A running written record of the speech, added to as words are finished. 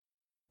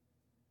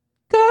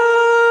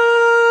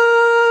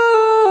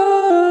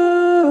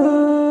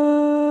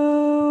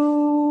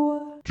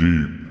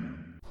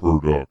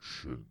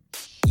Production.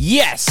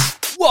 Yes!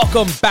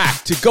 Welcome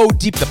back to Go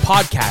Deep the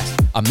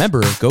podcast, a member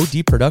of Go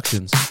Deep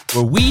Productions,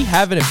 where we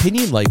have an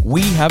opinion like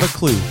we have a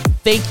clue.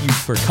 Thank you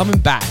for coming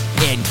back,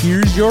 and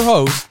here's your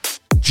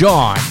host,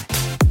 John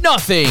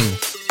Nothing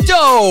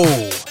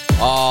Doe.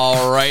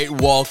 All right,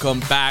 welcome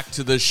back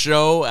to the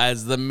show.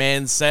 As the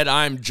man said,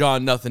 I'm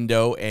John Nothing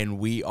Doe, and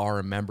we are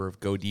a member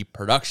of Go Deep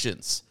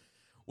Productions.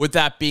 With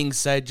that being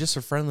said, just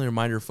a friendly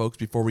reminder, folks,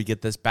 before we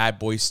get this bad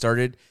boy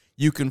started,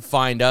 you can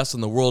find us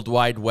on the World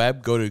Wide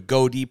Web. Go to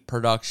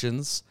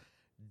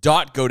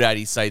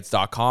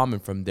godeepproductions.godaddysite.com,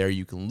 and from there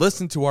you can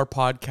listen to our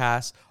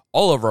podcast,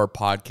 all of our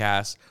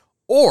podcasts,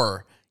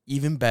 or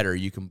even better,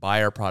 you can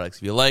buy our products.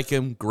 If you like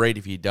them, great.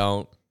 If you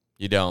don't,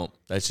 you don't.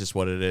 That's just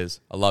what it is.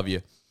 I love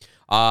you.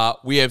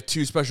 We have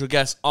two special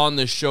guests on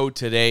the show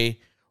today.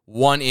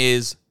 One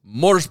is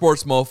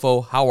Motorsports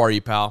Mofo. How are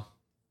you, pal?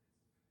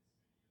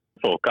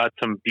 Got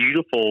some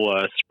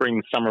beautiful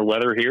spring summer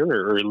weather here,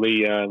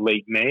 early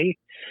late May.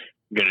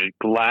 I'm going to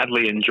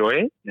gladly enjoy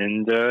it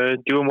and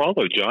doing well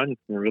though, John.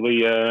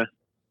 Really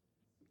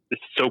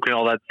just soaking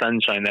all that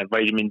sunshine, that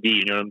vitamin D,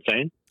 you know what I'm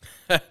saying?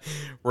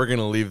 We're going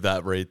to leave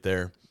that right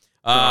there.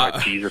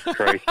 Jesus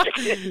Christ.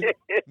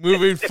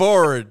 Moving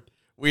forward,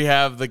 we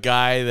have the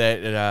guy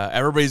that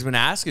everybody's been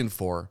asking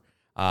for.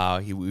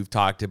 We've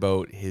talked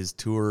about his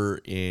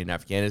tour in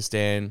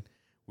Afghanistan.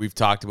 We've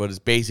talked about his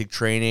basic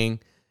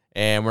training.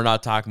 And we're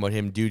not talking about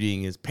him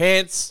dutying his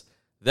pants.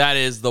 That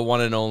is the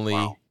one and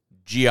only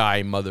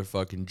GI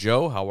motherfucking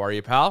Joe. How are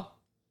you, pal?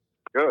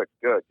 Good.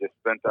 Just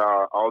spent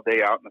all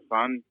day out in the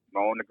sun,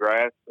 mowing the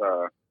grass, doing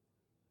a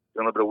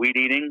little bit of weed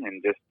eating,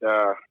 and just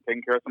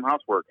taking care of some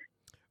housework.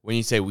 When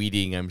you say weed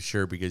eating, I'm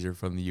sure because you're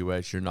from the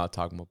U.S., you're not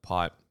talking about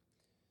pot.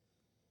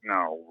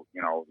 No,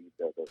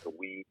 the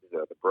weeds,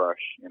 the brush.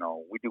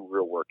 We do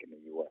real work in the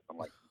U.S.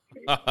 Unlike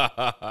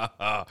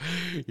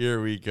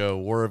Here we go.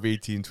 War of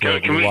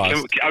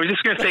 1812. I was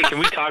just going to say, can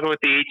we talk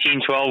about the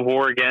 1812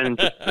 war again?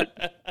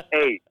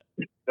 Hey,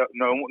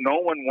 no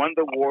one won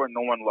the war,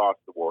 no one lost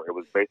the war. It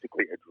was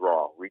basically a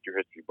draw. Read your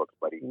history books,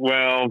 buddy.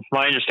 Well,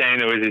 my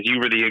understanding though is you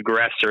were the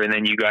aggressor, and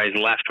then you guys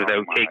left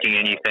without taking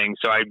anything.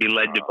 So I'd be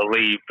led to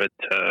believe, but.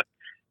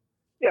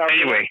 Yeah.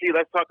 Anyway,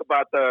 let's talk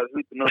about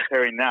who's the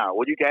military now.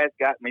 What do you guys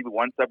got? Maybe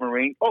one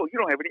submarine? Oh, you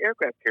don't have any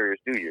aircraft carriers,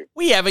 do you?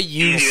 We have a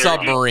used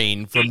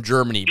submarine from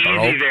Germany,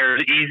 bro. Easy there,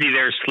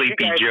 Sleepy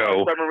you guys Joe. Have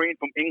a submarine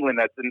from England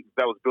that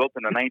was built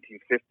in the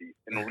 1950s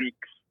in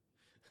leaks.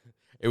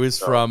 It was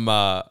from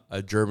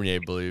Germany, I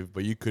believe,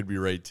 but you could be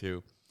right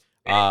too.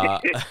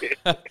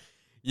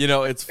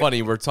 It's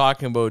funny. We're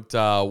talking about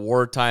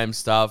wartime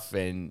stuff,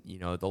 and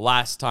the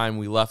last time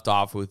we left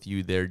off with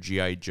you there,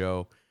 G.I.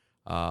 Joe,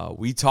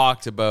 we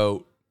talked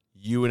about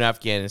you in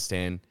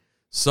Afghanistan.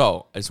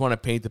 So I just want to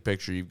paint the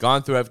picture. You've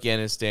gone through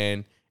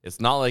Afghanistan. It's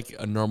not like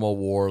a normal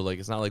war. Like,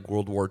 it's not like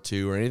World War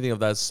II or anything of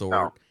that sort.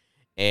 No.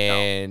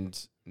 And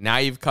now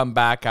you've come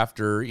back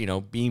after,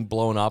 being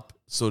blown up,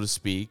 so to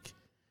speak.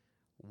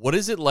 What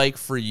is it like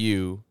for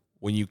you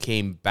when you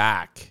came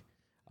back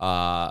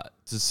to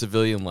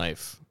civilian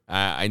life?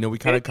 I know we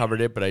kind of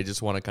covered it, but I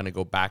just want to kind of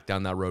go back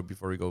down that road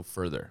before we go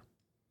further.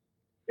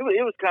 It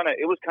was kind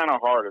of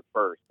hard at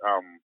first,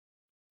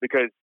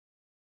 because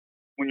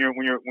when you're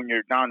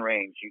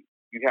downrange,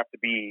 you have to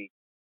be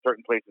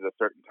certain places at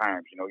certain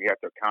times. You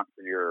have to account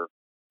for your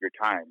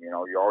time. You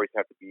always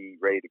have to be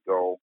ready to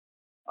go.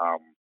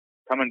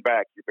 Coming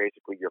back, you're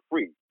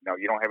free.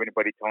 You don't have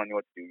anybody telling you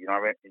what to do. You don't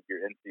have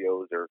your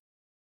NCOs or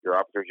your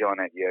officers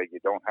yelling at you.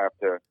 You don't have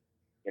to.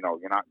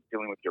 You're not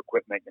dealing with your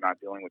equipment. You're not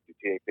dealing with your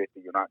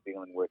TA-50. You're not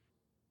dealing with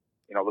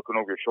looking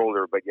over your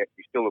shoulder, but yet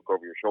you still look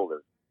over your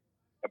shoulder.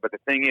 But the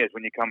thing is,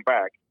 when you come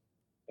back,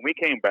 when we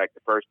came back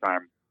the first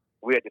time,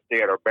 we had to stay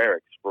at our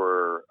barracks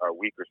for a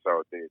week or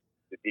so to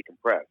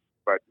decompress.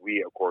 But we,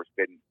 of course,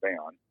 didn't stay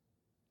on.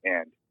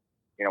 And,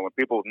 when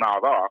people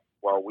nod off,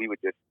 well, we would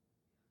just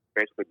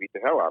basically beat the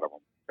hell out of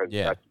them.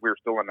 Because we were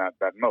still in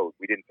that mode.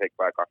 We didn't take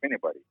back off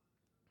anybody.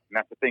 And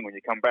that's the thing. When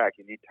you come back,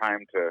 you need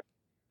time to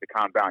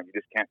calm down. You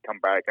just can't come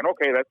back and,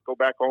 okay, let's go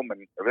back home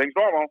and everything's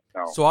normal.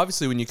 No. So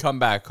obviously when you come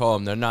back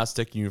home, they're not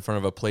sticking you in front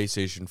of a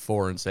PlayStation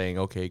 4 and saying,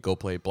 okay, go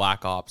play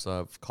Black Ops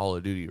of Call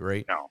of Duty,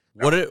 right? No.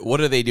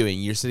 What are they doing?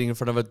 You're sitting in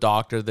front of a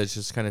doctor that's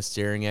just kind of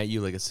staring at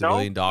you like a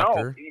civilian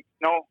doctor?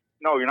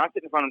 No, you're not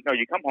sitting in front of. No,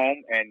 you come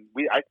home and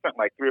I spent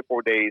like 3 or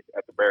 4 days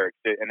at the barracks,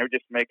 and they're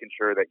just making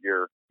sure that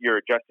you're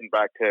adjusting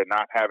back to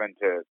not having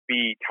to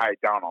be tied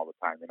down all the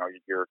time. You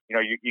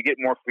get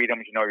more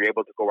freedoms. You're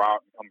able to go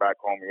out and come back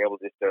home. You're able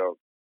just to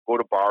go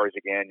to bars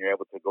again. You're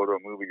able to go to a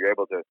movie. You're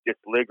able to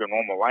just live your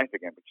normal life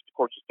again. But of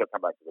course, you still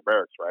come back to the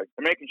barracks, right?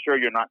 They're making sure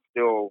you're not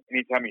still.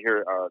 Anytime you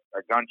hear a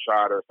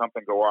gunshot or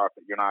something go off,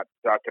 that you're not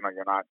ducking or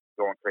you're not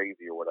going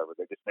crazy or whatever.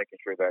 They're just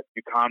making sure that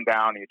you calm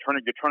down and you're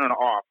turning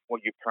off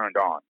what you've turned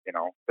on.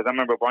 Because I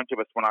remember a bunch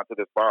of us went out to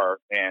this bar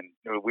and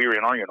we were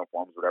in our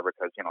uniforms, whatever,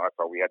 because that's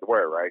all we had to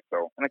wear, right?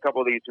 So, and a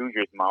couple of these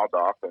Hoosiers mouthed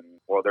off, and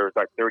there was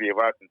like 30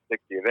 of us and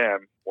 60 of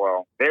them.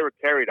 Well, they were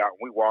carried out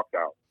and we walked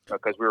out.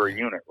 because we were a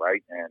unit,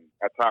 right? And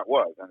that's how it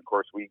was. And of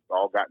course, we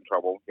all got in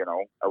trouble.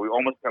 We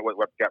almost got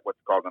what's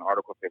called an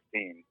Article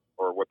 15,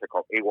 or what they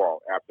call AWOL,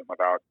 absent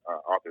without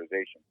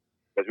authorization,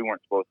 because we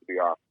weren't supposed to be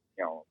off,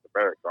 the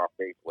barracks, off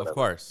base, whatever. Of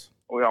course.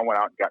 We all went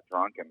out and got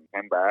drunk and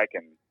came back,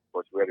 and of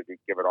course, we had to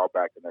give it all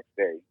back the next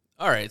day.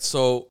 All right.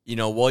 So,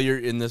 while you're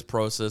in this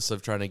process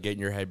of trying to get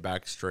your head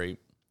back straight,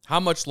 how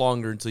much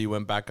longer until you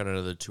went back on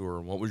another tour?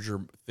 And what was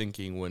your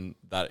thinking when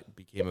that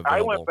became available?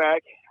 I went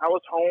back. I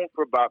was home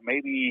for about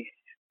maybe,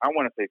 I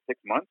want to say 6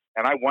 months,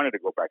 and I wanted to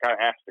go back. I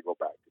asked to go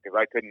back because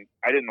I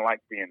didn't like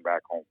being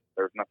back home.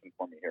 There's nothing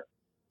for me here.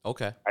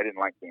 Okay. I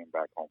didn't like being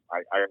back home.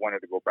 I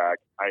wanted to go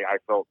back.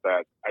 I felt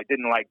that I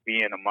didn't like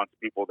being amongst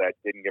people that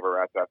didn't give a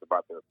rat's ass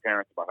about their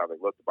parents, about how they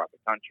looked, about the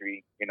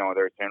country.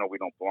 They're saying, oh, we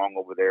don't belong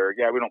over there.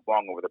 Yeah, we don't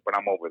belong over there, but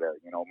I'm over there.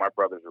 My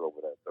brothers are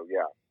over there. So,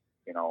 yeah,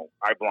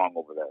 I belong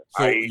over there.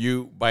 So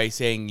you, by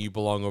saying you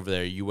belong over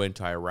there, you went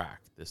to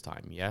Iraq this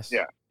time, yes?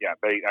 Yeah.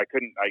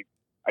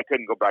 I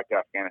couldn't go back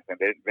to Afghanistan.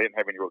 They didn't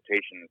have any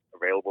rotations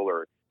available,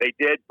 or they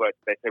did, but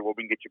they said, well,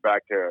 we can get you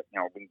back to,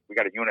 we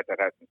got a unit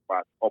that has some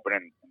spots open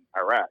in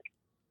Iraq.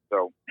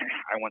 So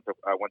I went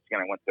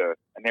to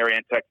an area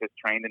in Texas,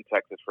 trained in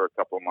Texas for a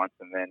couple of months,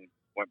 and then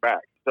went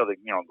back. Still,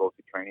 go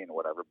through training or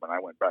whatever, but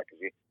I went back because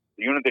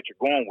the unit that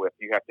you're going with,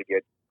 you have to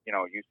get,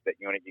 used to that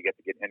unit. You get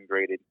to get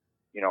integrated.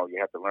 You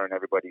have to learn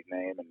everybody's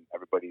name and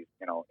everybody's,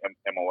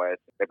 MOS.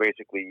 They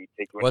basically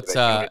take you into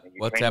that unit.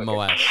 What's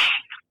MOS?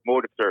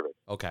 Mode of service.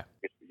 Okay.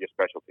 It's your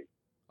specialty.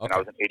 Okay. And I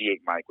was an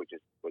 88 Mike, which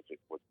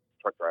was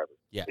truck driver.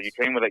 Yes. So you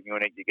train with that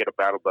unit. You get a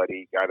battle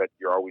buddy, guy that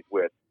you're always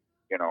with,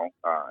 and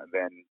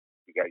then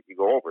you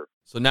go over.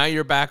 So now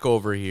you're back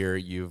over here.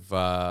 You've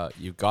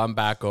gone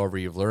back over.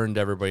 You've learned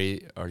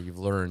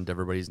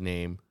everybody's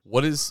name.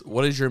 What is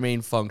your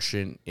main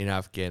function in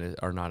Afghanistan,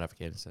 or not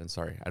Afghanistan?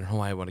 Sorry, I don't know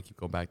why I want to keep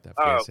going back to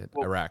Afghanistan.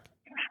 Iraq.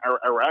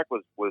 Iraq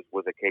was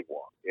a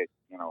cakewalk.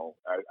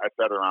 I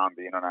sat around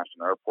the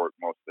international airport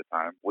most of the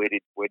time,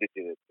 waited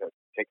to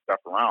take stuff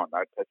around.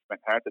 I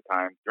spent half the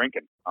time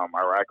drinking.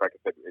 Iraq, like I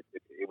said,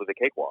 it was a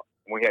cakewalk.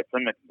 We had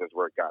some instances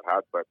where it got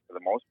hot, but for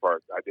the most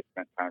part, I just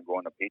spent time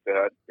going to Pizza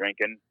Hut,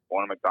 drinking,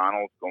 going to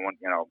McDonald's, going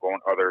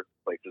other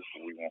places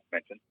we won't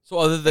mention. So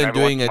other than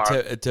doing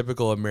a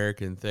typical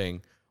American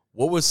thing,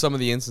 what was some of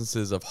the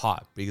instances of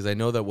hot? Because I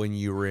know that when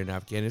you were in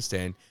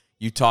Afghanistan,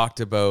 you talked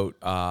about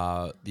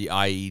the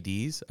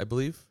IEDs, I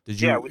believe.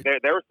 Did you? Yeah,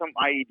 there were some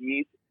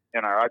IEDs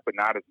in Iraq, but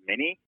not as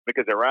many,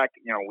 because Iraq,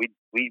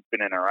 we've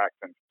been in Iraq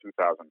since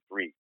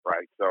 2003,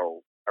 right?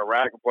 So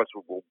Iraq, plus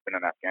we've been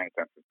in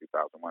Afghanistan since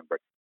 2001, but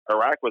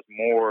Iraq was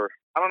more,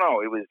 I don't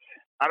know,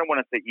 I don't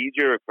want to say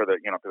easier for the,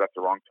 because that's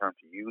the wrong term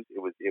to use. It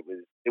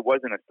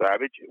wasn't as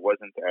savage. It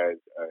wasn't as,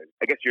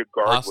 I guess your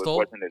guard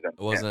wasn't as intense.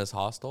 It wasn't as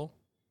hostile?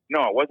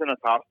 No, it wasn't as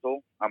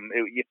hostile.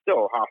 It's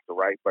still hostile,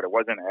 right? But it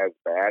wasn't as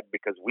bad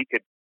because we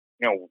could,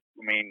 a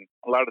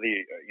lot of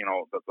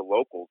the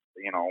locals,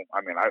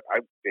 I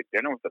did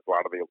dinner with a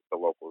lot of the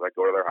locals. I'd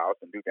go to their house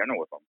and do dinner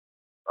with them,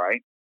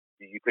 right?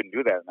 You couldn't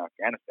do that in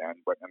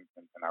Afghanistan, but in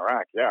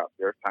Iraq, yeah,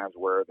 there's times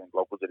where the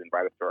locals would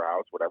invite us to our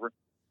house, whatever.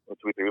 The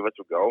 2 or 3 of us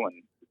would go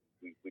and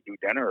we do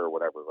dinner or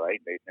whatever, right?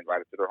 They'd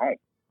invite us to their home.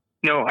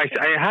 No, I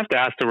have to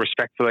ask the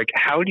respectful,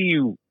 how do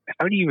you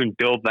even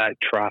build that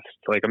trust?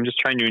 I'm just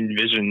trying to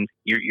envision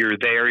you're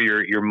there,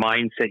 your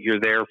mindset, you're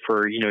there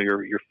for,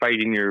 you're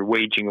fighting, you're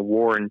waging a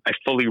war. And I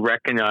fully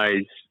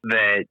recognize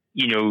that,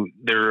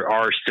 there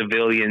are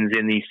civilians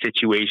in these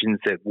situations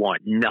that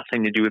want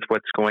nothing to do with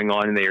what's going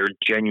on. And they are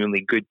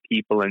genuinely good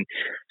people. And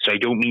so I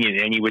don't mean in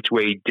any which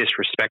way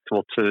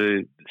disrespectful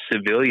to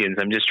civilians.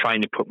 I'm just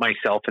trying to put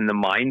myself in the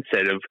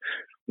mindset of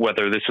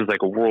whether this is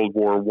like a World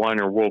War I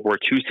or World War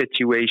II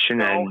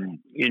situation, and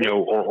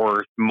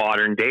or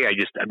modern day.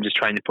 I'm just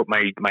trying to put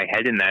my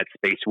head in that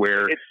space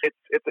where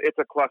it's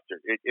a cluster.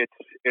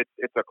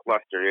 It's a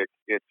cluster.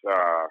 It's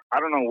I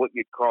don't know what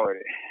you'd call it.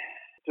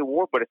 It's a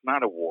war, but it's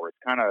not a war. It's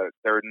kind of,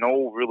 there are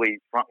no really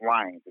front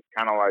lines. It's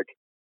kind of like,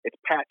 it's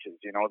patches.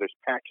 There's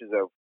patches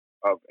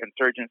of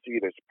insurgency.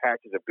 There's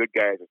patches of good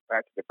guys. There's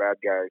patches of bad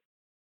guys.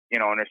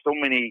 And there's so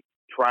many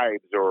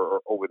tribes or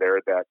over there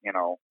that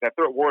that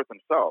they're at war with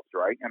themselves,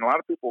 right? And a lot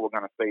of people were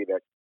going to say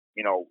that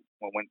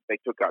when they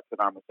took out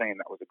Saddam Hussein,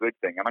 that was a good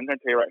thing. And I'm going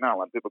to tell you right now, a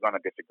lot of people are going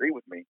to disagree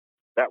with me.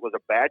 That was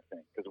a bad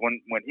thing, because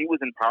when he was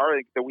in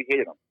power, we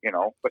hated him,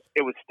 but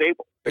it was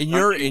stable. In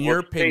your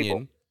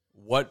opinion,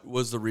 what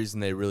was the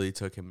reason they really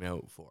took him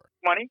out for?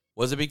 Money.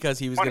 Was it because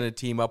he was going to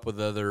team up with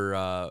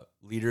other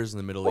leaders in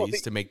the Middle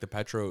East to make the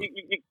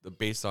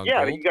based on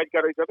gold? You got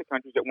these other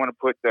countries that want to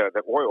put the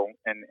oil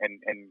and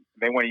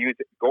they want to use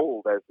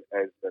gold as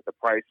the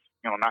price,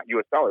 not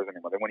U.S. dollars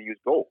anymore. They want to use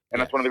gold, and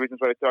that's one of the reasons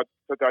why they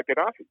took out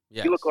Gaddafi.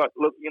 Yes. You look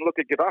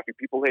at Gaddafi.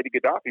 People hated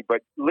Gaddafi,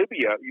 but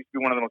Libya used to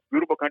be one of the most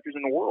beautiful countries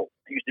in the world.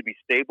 It used to be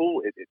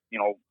stable.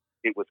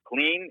 It was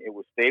clean. It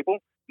was stable.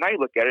 Now you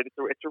look at it,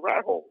 it's a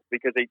rat hole,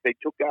 because they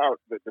took out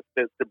the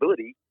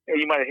stability.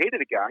 You might have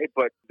hated a guy,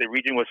 but the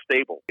region was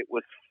stable. It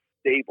was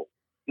stable.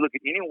 You look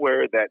at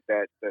anywhere that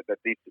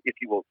these, if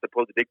you will,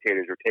 supposed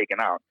dictators are taken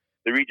out,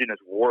 the region is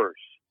worse.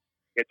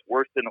 It's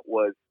worse than it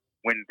was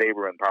when they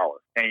were in power.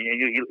 And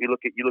you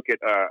look at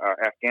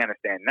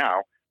Afghanistan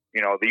now.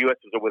 You know, the U.S.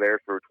 was over there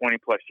for 20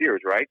 plus years,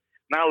 right?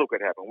 Now look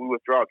what happened. We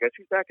withdraw. Guess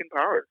who's back in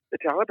power? The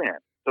Taliban.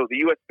 So the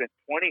U.S. The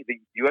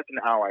U.S. and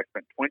the allies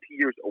spent 20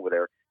 years over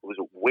there. It was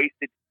a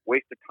wasted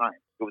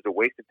time. It was a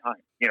wasted time.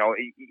 You know,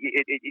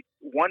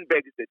 one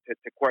begs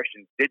to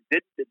question: Did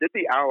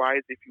the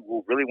allies, if you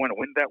will, really want to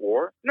win that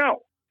war?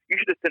 No. You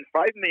should have sent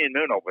 5 million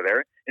men over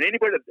there, and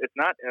anybody that's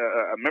not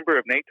a member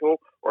of NATO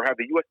or have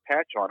the U.S.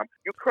 patch on them,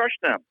 you crush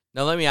them.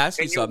 Now let me ask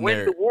you something. And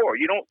you win the war.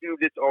 You don't do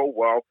this. Oh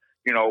well,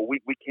 you know,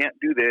 we can't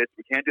do this.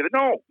 We can't do that.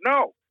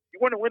 No. You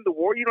want to win the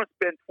war, you don't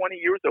spend 20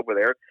 years over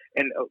there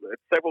and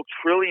several $1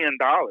 trillion,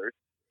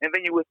 and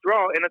then you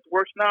withdraw, and it's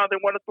worse now than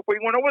what it was before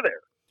you went over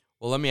there.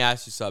 Well, let me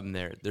ask you something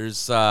there.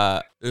 There's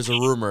a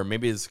rumor,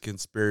 maybe it's a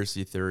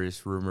conspiracy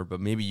theorist rumor,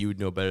 but maybe you would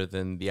know better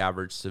than the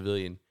average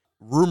civilian.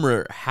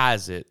 Rumor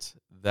has it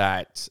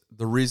that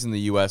the reason the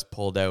U.S.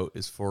 pulled out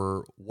is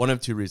for one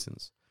of two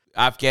reasons.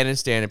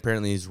 Afghanistan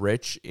apparently is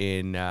rich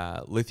in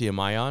lithium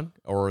ion,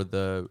 or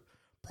the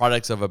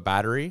products of a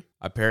battery,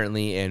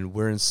 apparently, and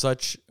we're in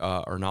such,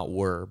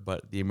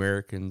 but the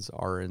Americans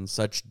are in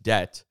such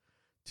debt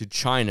to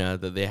China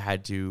that they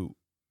had to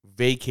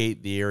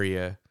vacate the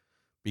area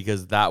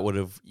because that would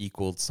have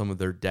equaled some of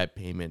their debt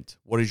payment.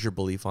 What is your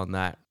belief on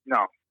that?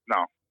 No.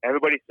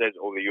 Everybody says,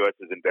 oh, the U.S.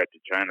 is in debt to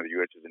China, the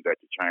U.S. is in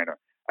debt to China.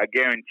 I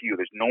guarantee you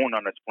there's no one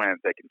on this planet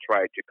that can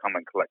try to come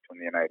and collect from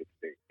the United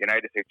States. The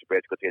United States will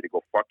basically say to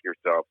go fuck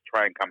yourself,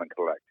 try and come and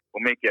collect.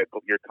 We'll make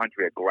your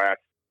country a glass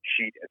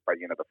sheet by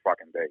the end of the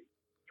fucking day.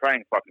 Try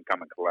and fucking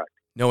come and collect.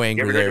 No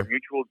anger you ever there. Heard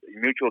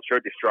of mutual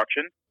assured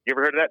destruction? You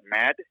ever heard of that?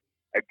 MAD?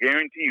 I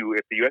guarantee you,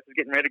 if the U.S. is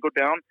getting ready to go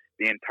down,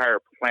 the entire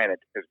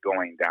planet is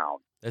going down.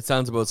 That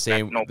sounds about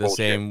same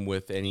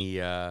with any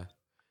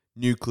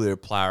nuclear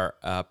power,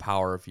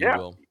 if you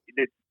will.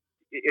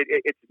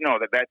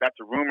 That's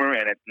a rumor,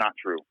 and it's not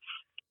true.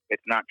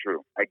 It's not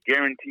true. I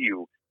guarantee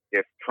you,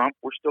 if Trump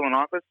were still in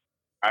office,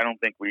 I don't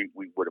think we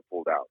would have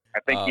pulled out. I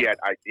think he had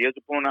ideas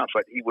of pulling out,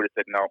 but he would have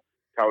said, no,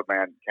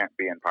 Taliban can't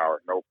be in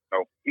power. No.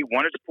 He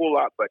wanted to pull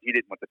out, but he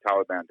didn't want the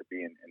Taliban to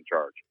be in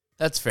charge.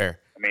 That's fair.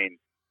 I mean,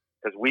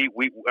 because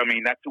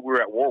that's who we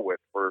were at war with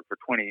for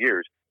 20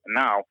 years. And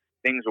now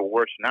things are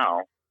worse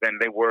now than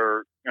they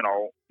were, you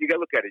know. You got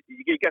to look at it.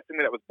 You got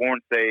somebody that was born,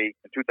 say,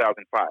 in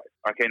 2005.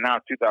 Okay, now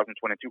it's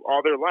 2022.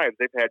 All their lives,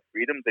 they've had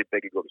freedoms. They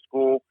could go to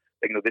school.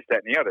 They can do this,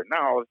 that, and the other.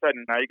 Now, all of a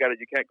sudden,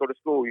 you can't go to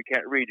school. You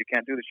can't read. You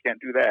can't do this. You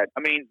can't do that.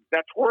 I mean,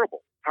 that's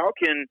horrible. How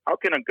can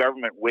a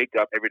government wake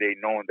up every day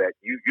knowing that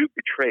you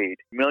betrayed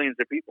millions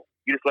of people?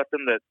 You just left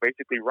them to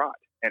basically rot.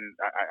 And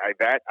I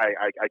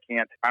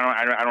can't.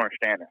 I don't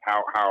understand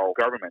how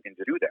government can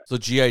do that. So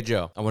G.I.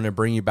 Joe, I want to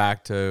bring you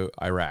back to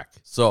Iraq.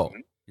 So.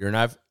 Mm-hmm.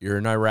 You're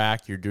in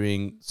Iraq, you're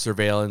doing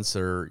surveillance,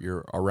 or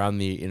you're around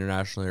the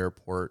international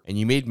airport, and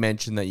you made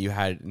mention that you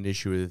had an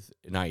issue with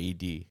an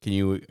IED. Do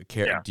you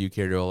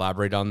care to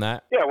elaborate on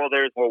that? Yeah,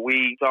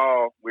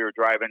 we were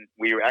driving,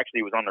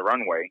 it was on the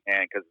runway,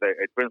 and because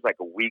it's been like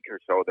a week or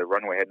so, the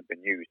runway hadn't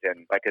been used,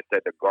 and like I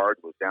said, the guard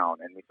was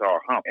down, and we saw a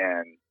hump,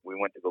 and we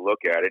went to go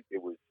look at it.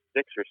 It was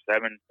 8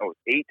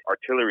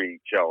 artillery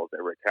shells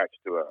that were attached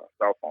to a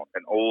cell phone,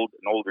 an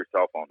older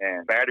cell phone,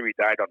 and battery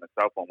died on the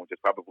cell phone, which is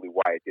probably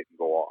why it didn't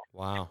go off.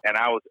 Wow. And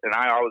I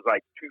was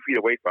like 2 feet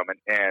away from it,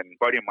 and a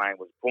buddy of mine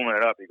was pulling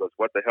it up. He goes,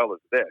 "What the hell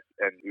is this?"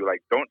 And you're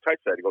like, "Don't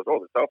touch that." He goes,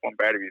 "Oh, the cell phone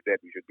battery is dead.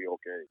 We should be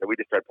okay." So we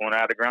just started pulling it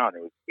out of the ground.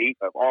 It was 8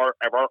 of our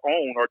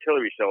own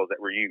artillery shells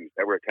that were used,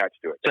 that were attached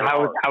to it. So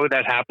how would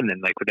that happen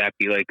then? Like, would that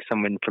be like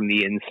someone from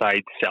the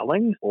inside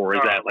selling, or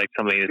is that like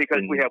somebody that's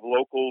because we have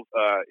locals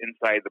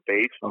inside the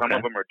base. Okay. Some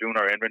of them are doing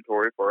our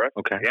inventory for us.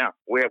 Okay. Yeah,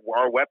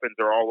 our weapons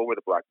are all over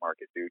the black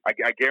market, dude.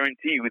 I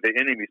guarantee you, the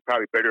enemy is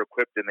probably better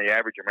equipped than the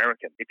average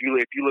American. If you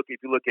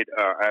look at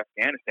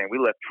Afghanistan, we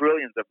left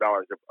trillions of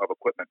dollars of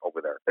equipment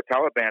over there. The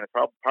Taliban is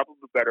probably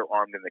better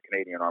armed than the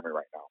Canadian Army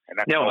right now. And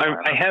that's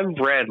I have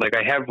read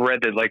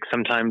that like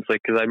sometimes,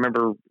 like, because I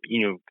remember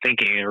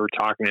thinking or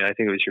talking to, I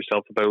think it was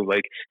yourself, about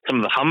like some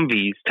of the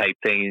Humvees type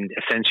thing, and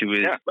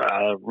essentially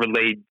was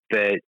relayed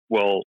that,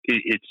 well,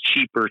 it's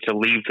cheaper to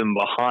leave them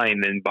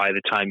behind than by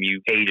the time you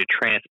pay to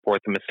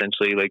transport them,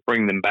 essentially, like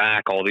bring them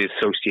back, all the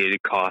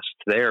associated costs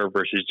there,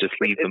 versus just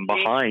leave them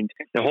behind.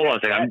 Now, hold on a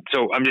second.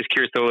 I'm just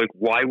curious though, like,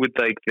 why would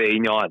they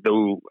not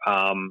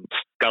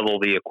scuttle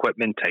the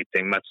equipment type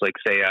thing? That's like,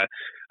 say, a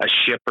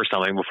ship or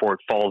something before it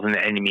falls into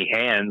enemy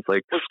hands,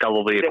 like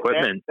scuttle the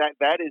equipment.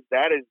 That is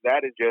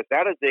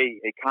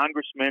a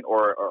congressman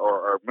or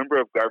a member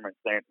of government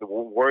saying that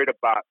we're worried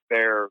about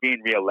their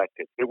being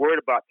reelected. They're worried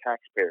about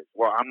taxpayers.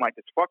 Well, I'm like,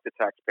 it's fuck the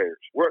taxpayers.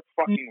 We're at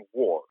fucking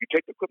war. You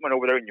take the equipment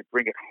over there and you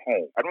bring it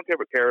home. I don't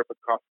ever care if it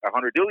costs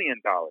 $100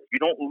 billion. You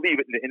don't leave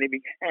it in the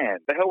enemy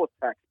hands. The hell with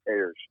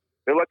taxpayers.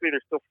 They're lucky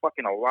they're still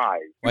fucking alive.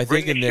 Well, I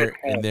think in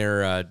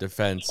their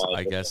defense,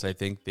 I guess, I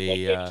think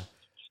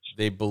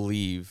they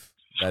believe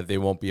that they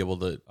won't be able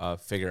to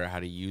figure out how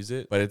to use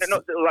it. But it's a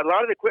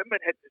lot of the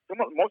equipment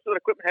most of the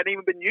equipment hadn't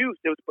even been used.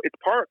 It's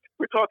parked.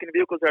 We're talking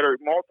vehicles that are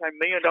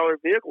multi-million-dollar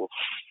vehicles.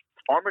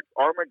 armored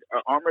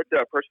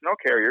personnel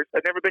carriers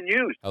that never been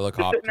used.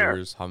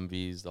 Helicopters,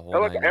 Humvees, the whole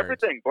nine yards.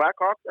 Everything,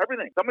 Blackhawks,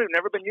 everything. Some have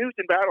never been used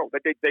in battle.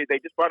 But they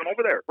just brought them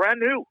over there, brand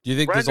new. Do you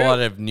think there's a lot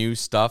of new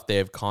stuff they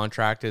have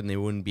contracted and they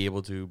wouldn't be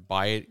able to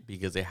buy it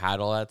because they had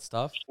all that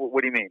stuff?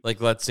 What do you mean?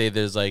 Like, let's say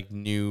there's like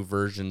new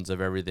versions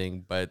of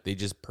everything, but they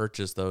just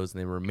purchased those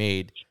and they were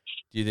made.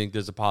 Do you think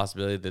there's a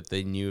possibility that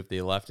they knew if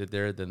they left it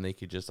there, then they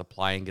could just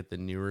apply and get the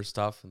newer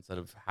stuff instead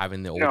of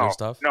having the older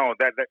stuff? No,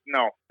 that's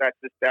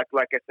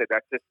like I said,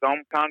 that's just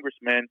some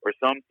congressman or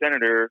some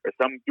senator or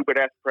some stupid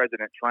ass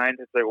president trying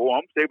to say, "Oh,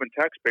 I'm saving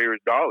taxpayers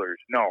dollars."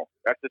 No,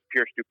 that's just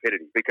pure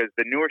stupidity. Because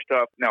the newer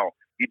stuff, no,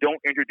 you don't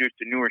introduce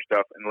the newer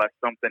stuff unless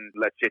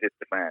shit hits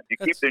the fan. You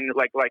keep the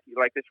like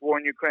this war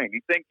in Ukraine. You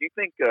think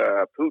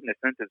Putin has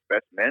sent his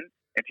best men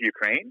into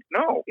Ukraine?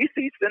 No, he's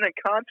sending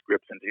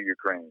conscripts into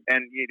Ukraine,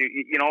 and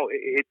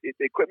it's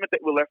equipment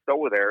that we left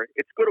over there.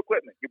 It's good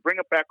equipment. You bring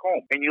it back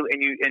home, and you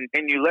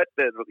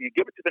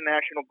give it to the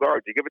National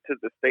Guard. You give it to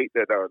the state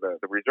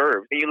the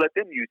reserves, and you let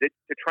them use it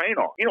to train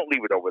on. You don't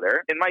leave it over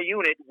there. In my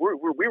unit,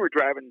 we were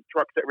driving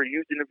trucks that were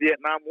used in the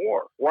Vietnam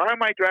War. Why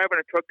am I driving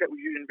a truck that was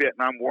used in the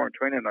Vietnam War and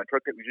training on a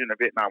truck that was used in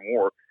the Vietnam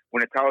War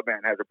when the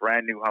Taliban has a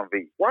brand new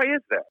Humvee? Why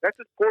is that? That's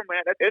just poor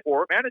man. That's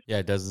poor management. Yeah,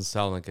 it doesn't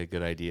sound like a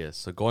good idea.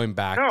 So going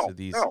back to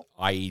these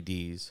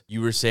IEDs,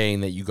 you were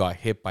saying that you got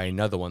hit by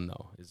another one,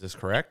 though. Is this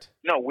correct?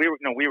 No, we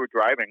were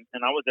driving,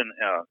 and I was in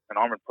an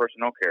armored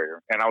personnel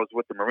carrier, and I was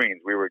with the Marines.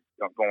 We were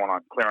going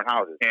on clearing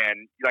houses,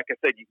 and like I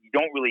said, you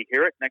don't really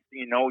hear it. Next thing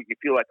you know, you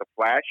feel like a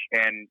flash,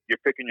 and you're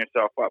picking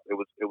yourself up. It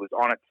was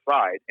on its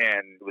side,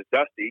 and it was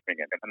dusty, and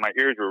my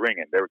ears were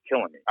ringing. They were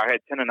killing me. I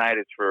had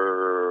tendonitis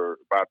for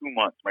about 2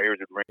 months. My ears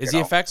would ring. Is the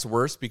effects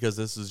worse because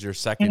this is your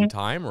second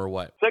time, or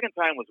what? Second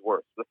time was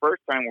worse. The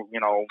first time,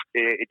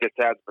 it just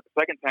adds. But the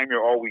second time,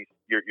 you're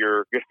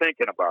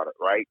thinking about it,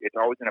 right? It's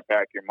always in the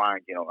back of your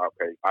mind.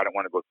 Okay, I don't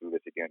want to go through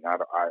this again.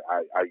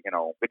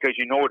 Because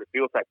you know what it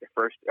feels like the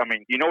first. I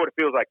mean, you know what it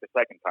feels like the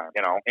second time.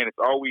 And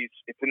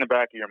it's in the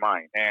back of your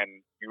mind,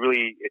 and you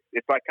really,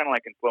 it's like kind of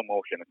like in slow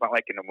motion. It's not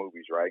like in the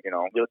movies, right? You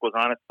look what's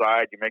on its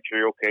side. You make sure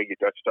you're okay. You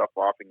dust stuff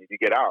off, and you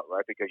get out,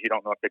 right? Because you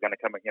don't know if they're going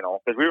to come.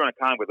 Because we were in a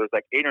convoy. There was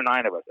like 8 or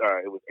 9 of us.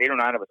 It was 8 or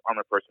 9 of us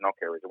armored personnel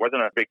carriers. It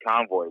wasn't a big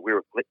convoy. We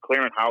were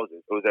clearing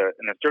houses. It was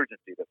an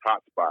insurgency, the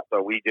hot spot.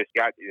 So we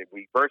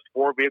first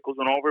 4 vehicles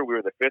went over. We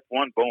were the 5th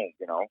one. Boom.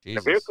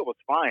 The vehicle was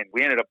fine.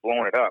 We ended up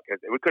blowing it up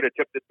because we could have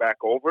tipped it back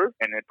over,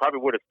 and it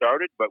probably would have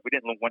started, but we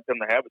didn't want them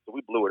to have it, so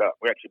we blew it up.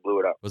 We actually blew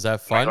it up. Was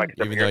that fun,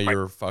 even though you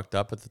were fucked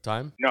up at the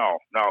time? No,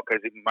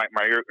 because my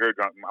ears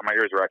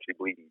were actually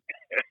bleeding.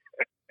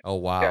 Oh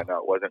wow! Yeah, no,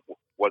 it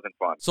wasn't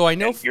fun. So I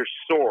know you're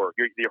sore.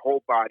 Your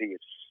whole body is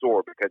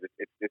sore because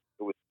it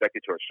was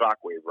connected to a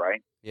shockwave,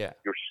 right? Yeah.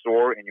 You're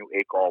sore and you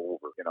ache all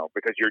over,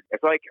 because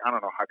it's like, I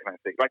don't know, how can I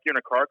say? Like you're in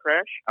a car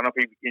crash. I don't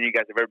know if you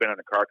guys have ever been in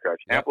a car crash.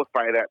 Yep.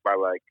 Amplify that by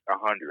like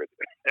 100,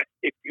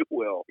 if you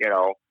will,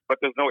 but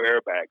there's no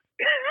airbags.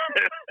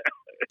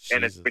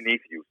 And it's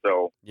beneath you,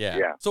 so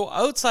yeah. So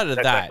outside of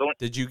that,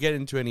 did you get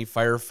into any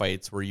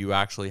firefights where you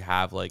actually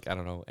have like, I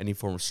don't know, any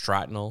form of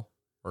shrapnel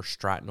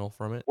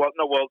from it? Well,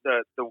 no. Well,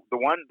 the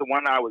one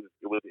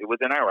it was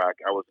in Iraq.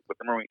 I was with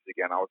the Marines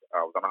again. I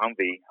was on a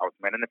Humvee. I was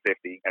manning the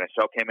 50, and a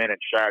shell came in and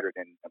shattered,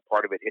 and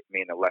part of it hit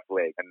me in the left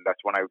leg, and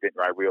that's when I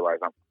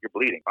realized you're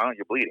bleeding.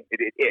 You're bleeding.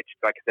 It itched.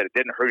 Like I said, it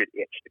didn't hurt. It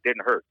itched. It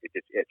didn't hurt. It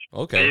just itched.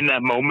 Okay. And in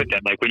that moment,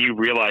 then, like when you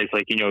realize,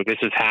 like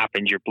this has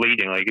happened, you're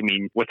bleeding. Like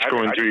what's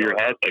going through your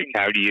head? Like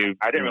how do you?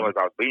 I didn't realize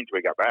I was bleeding until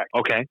we got back.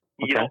 Okay.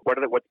 What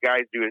the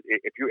guys do is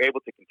if you're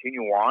able to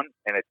continue on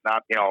and it's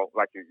not,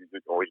 like you're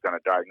always going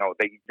to die. No,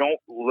 they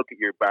don't look at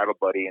your battle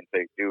buddy and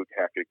say, dude,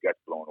 half your gut's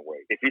blown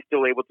away. If he's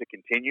still able to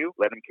continue,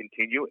 let him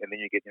continue. And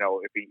then you get,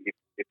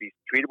 if he's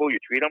treatable, you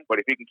treat him.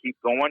 But if he can keep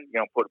going,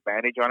 put a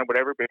bandage on it,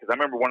 whatever. Because I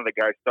remember one of the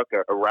guys stuck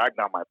a rag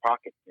down my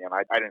pocket. And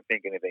I didn't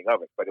think anything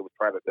of it, but it was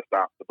probably to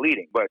stop the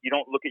bleeding. But you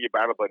don't look at your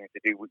battle buddy and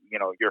say, dude,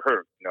 you're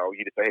hurt.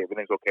 You just say, hey,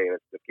 everything's okay.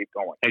 Let's keep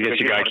going. I guess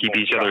you got to keep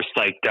each other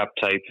psyched up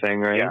type thing,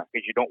 right? Yeah,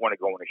 because you don't want to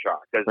go into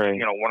shock. Because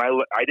when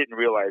I didn't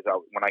realize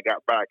when I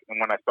got back and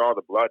when I saw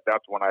the blood,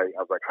 that's when I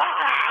was like,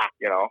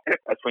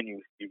 that's when you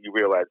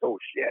realize, oh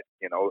shit,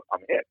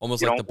 I'm hit.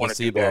 Almost like the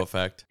placebo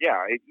effect. Yeah,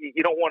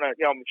 you don't want to,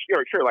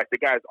 sure, like the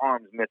guy's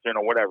arm's missing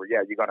or whatever.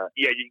 Yeah, you got to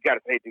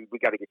say, dude, we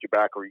got to get you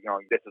back, or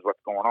this is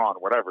what's going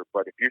on, whatever.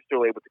 But if you're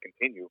still able to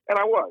continue,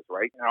 and I was,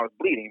 right, and I was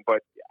bleeding,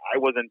 but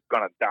I wasn't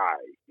gonna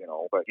die,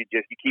 But you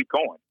keep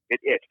going. It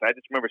itched. I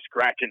just remember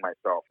scratching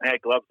myself. I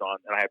had gloves on,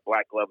 and I had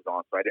black gloves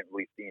on, so I didn't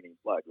really see any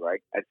blood,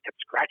 right? I just kept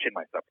scratching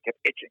myself. It kept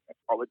itching. That's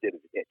all it did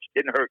is itch.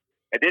 It didn't hurt.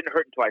 It didn't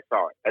hurt until I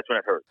saw it. That's when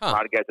it hurt. A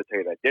lot of guys will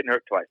tell you that. It didn't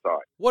hurt until I saw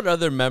it. What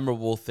other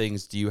memorable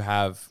things do you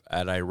have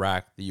at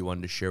Iraq that you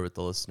wanted to share with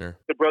the listener?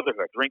 The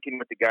brotherhood. Drinking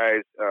with the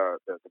guys,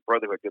 the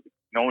brotherhood.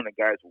 Knowing the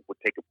guys would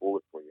take a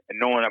bullet for you. And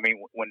knowing,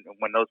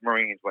 when those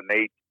Marines, when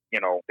they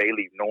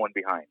leave no one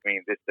behind.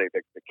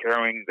 The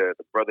caring, the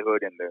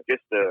brotherhood, and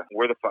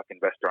we're the fucking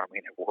best army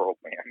in the world,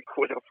 man.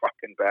 We're the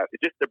fucking best.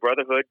 It's just the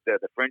brotherhood,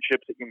 the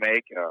friendships that you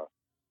make,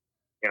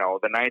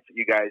 the nights that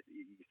you guys,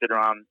 you sit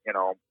around,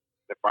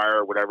 the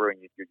fire or whatever, and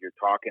you're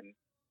talking,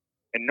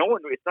 and no one.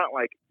 It's not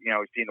like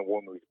you've seen the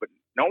war movies, but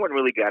no one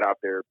really got out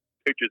there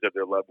pictures of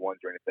their loved ones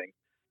or anything.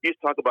 You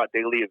just talk about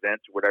daily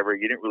events or whatever.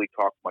 You didn't really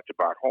talk much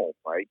about home,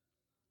 right?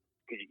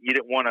 Because you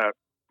didn't want to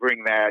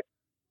bring that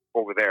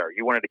over there.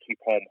 You wanted to keep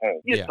home.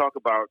 You just talk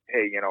about,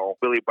 hey,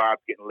 Billy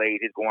Bob's getting laid.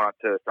 He's going out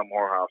to some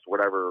whorehouse or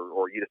whatever.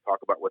 Or you just talk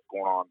about what's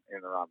going on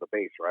in and around the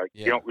base, right?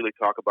 Yeah. You don't really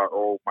talk about,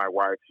 oh, my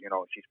wife,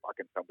 she's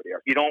fucking somebody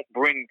else. You don't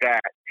bring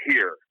that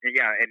here.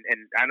 Yeah, and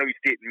I know you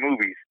see it in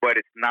movies, but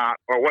it's not,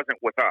 or it wasn't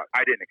with us.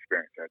 I didn't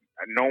experience that.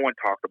 No one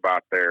talked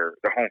about the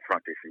home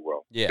front, if you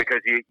will. Yeah.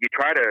 Because you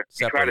try to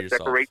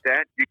separate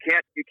that. You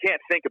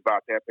can't think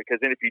about that,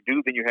 because then if you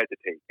do, then you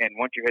hesitate. And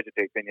once you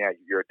hesitate, then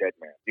you're a dead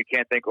man. You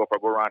can't think, oh, if I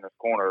go around this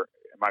corner,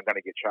 am I going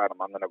to get shot?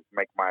 Am I going to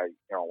make my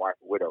wife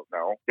a widow?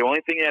 No. The only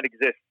thing that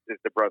exists is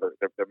the brother,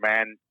 the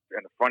man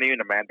in front of you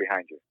and the man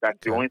behind you. That's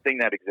the only thing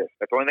that exists.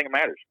 That's the only thing that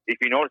matters. If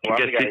you notice,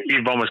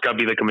 you've almost got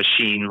to be like a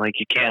machine. Like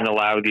you can't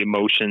allow the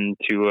emotion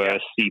to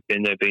seep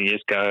in there. But you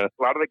just got a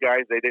lot of the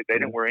guys, they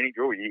didn't wear any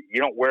jewelry. You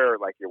don't wear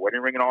like your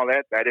wedding ring and all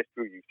that. That is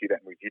true. You see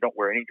that in movies. You don't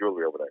wear any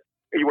jewelry over there.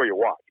 You wear your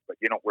watch, but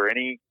you don't wear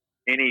any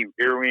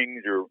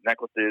earrings or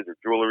necklaces or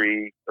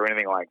jewelry or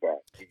anything like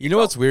that. You know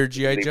what's weird,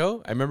 G.I.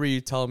 Joe? I remember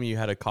you telling me you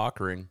had a cock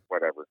ring.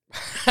 Whatever.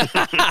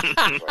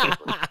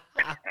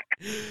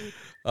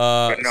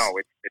 But no,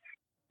 it's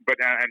but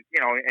and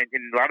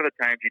a lot of the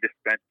times you just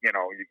spent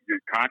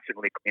you're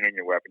constantly cleaning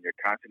your weapon, you're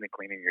constantly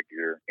cleaning your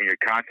gear, and you're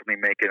constantly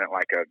making it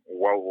like a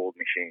well-oiled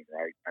machine,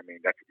 right? I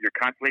mean, you're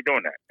constantly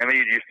doing that. I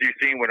mean, you're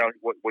seeing what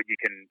you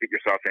can get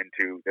yourself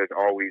into. There's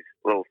always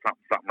a little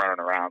something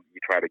running around. You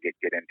try to get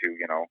into.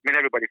 I mean,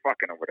 everybody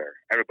fucking over there.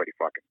 Everybody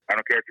fucking. I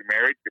don't care if you're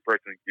married. Your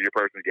person's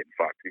getting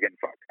fucked. You're getting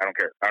fucked. I don't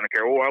care.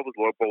 Oh, I was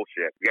low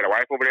bullshit. You got a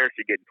wife over there,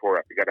 she's getting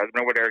tore up. You got a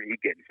husband over there, he's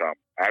getting some.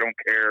 I don't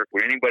care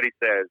what anybody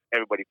says.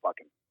 Everybody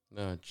fucking.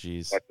 Oh,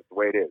 jeez. That's the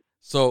way it is.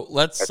 So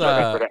let's go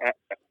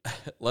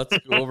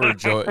over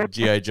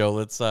G.I. Joe.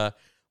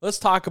 Let's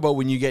talk about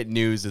when you get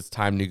news. It's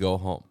time to go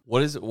home.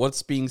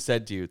 What's being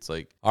said to you? It's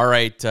like, all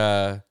right,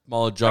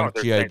 small junk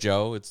G.I.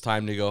 Joe. It's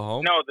time to go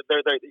home. No,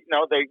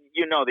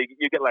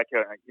 you get like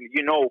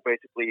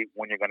basically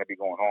when you're going to be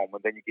going home,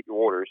 and then you get your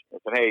orders and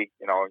say, hey,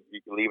 you're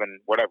leaving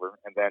whatever,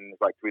 and then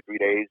it's like 2 or 3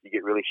 days. You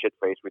get really shit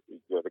faced with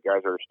the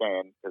guys that are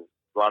staying, because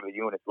a lot of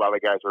the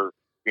guys are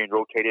being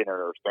rotated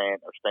or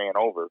staying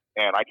over.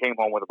 And I came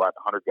home with about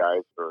 100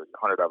 guys, or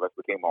 100 of us.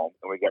 We came home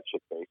and we got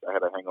shit faced. I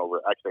had a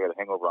hangover. Actually, I had a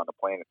hangover on the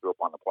plane and threw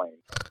up on the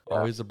plane.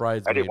 Always a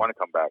bridesmaid. I didn't want to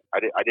come back. I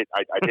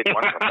didn't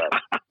want to come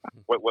back.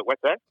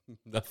 What's that?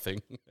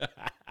 Nothing.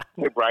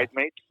 The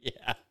bridesmaids?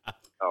 Yeah.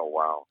 Oh,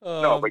 wow.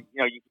 No, but,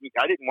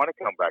 I didn't want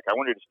to come back. I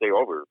wanted to stay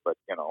over, but,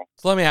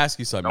 So let me ask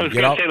you something. I was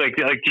going to say,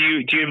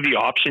 do you have the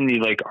option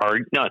to,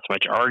 argue, not so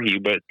much argue,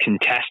 but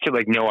contest it?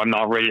 Like, no, I'm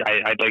not ready.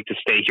 I'd like to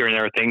stay here and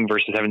everything,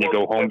 versus having to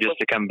go home just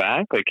to come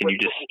back? Like, can you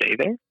just stay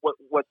there?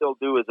 What they'll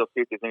do is they'll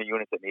see if there's any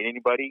units that need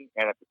anybody.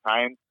 And at the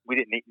time, we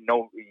didn't need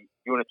no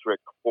units were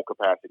at full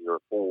capacity or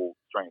full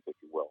strength, if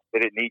you will. They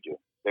didn't need you.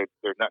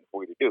 There's nothing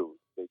for you to do.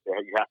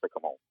 You have to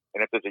come home. And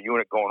if there's a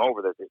unit going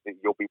over there,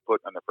 you'll be put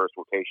on the first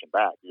rotation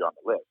back. You're on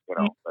the list, But,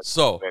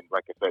 and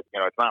like I said,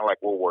 it's not like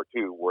World War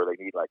II where they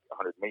need like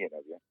 100 million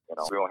of you.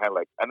 We don't have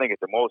I think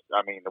at the most,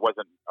 there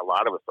wasn't a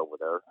lot of us over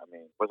there.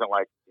 It wasn't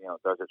like,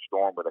 Desert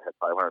Storm where they had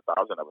 500,000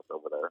 of us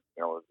over there.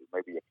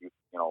 Maybe a few,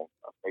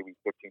 maybe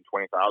 15,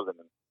 20,000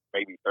 and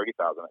maybe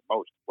 30,000 at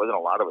most. Wasn't a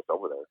lot of us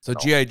over there. So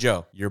G.I.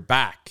 Joe, you're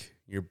back.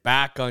 You're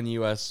back on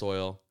U.S.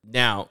 soil.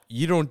 Now,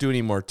 you don't do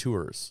any more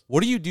tours.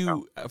 What do you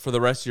do for the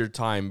rest of your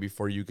time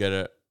before you get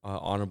a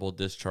honorable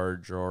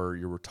discharge or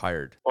you're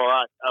retired? Well,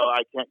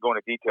 I can't go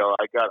into detail.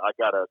 I got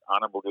an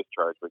honorable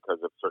discharge because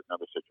of certain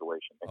other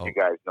situations, and you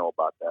guys know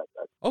about that.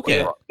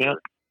 Okay. Yeah.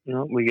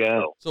 No, we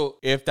got it. So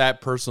if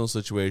that personal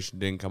situation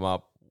didn't come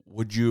up,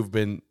 would you have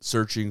been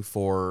searching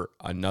for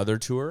another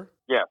tour?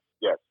 Yes,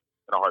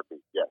 in a heartbeat.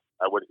 Yes,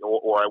 I would,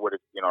 or I would have,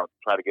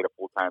 try to get a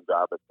full-time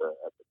job at the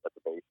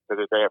base,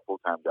 because they have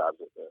full-time jobs.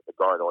 The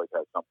Guard always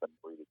has something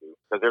for you to do.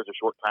 Because there's a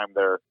short time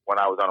there when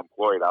I was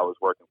unemployed, I was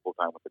working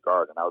full-time with the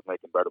Guard, and I was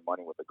making better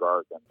money with the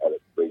Guard than at a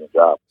civilian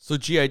job. So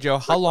G.I. Joe,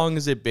 how long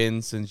has it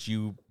been since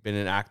you've been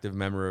an active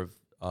member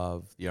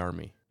of the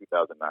Army?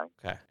 2009.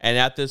 Okay. And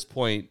at this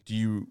point, do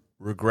you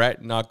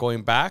regret not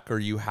going back, or are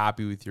you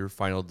happy with your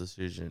final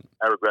decision?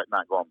 I regret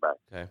not going back.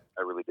 Okay.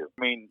 I really do.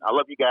 I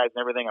love you guys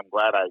and everything. I'm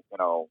glad I,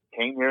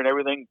 came here and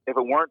everything. If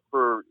it weren't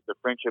for the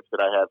friendships that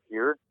I have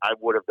here, I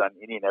would have done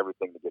any and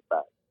everything to get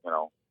back.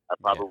 I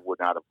probably would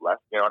not have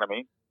left. You know what I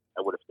mean? I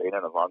would have stayed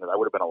in as long as I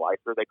would have been a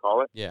lifer, they call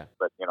it. Yeah.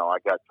 But I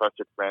got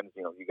trusted friends.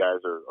 You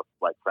guys are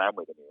like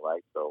family to me,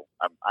 right? So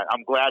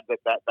I'm glad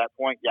that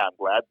point. Yeah, I'm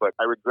glad, but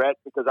I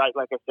regret because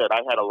like I said,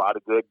 I had a lot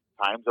of good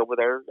times over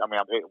there.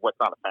 What's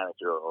not a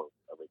fantasy or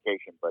a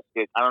vacation, but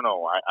I don't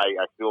know.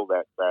 I feel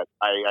that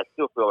I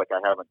still feel like I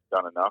haven't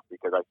done enough,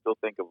 because I still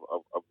think of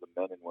the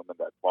men and women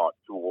that fought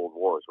 2 world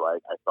wars,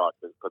 right? I thought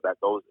because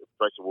those,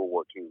 especially World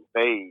War II,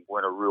 they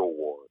were in a real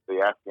war.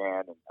 The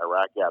Afghan and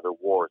Iraq, they're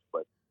wars,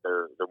 but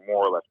they're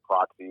more or less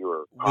proxy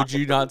or. Would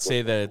you not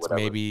say that it's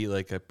whatever. maybe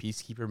like a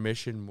peacekeeper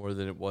mission more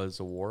than it was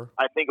a war?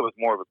 I think it was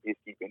more of a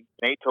peacekeeping.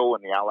 NATO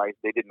and the Allies,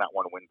 they did not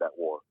want to win that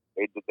war.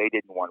 They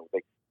didn't want to.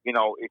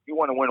 If you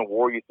want to win a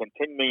war, you send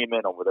 10 million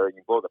men over there and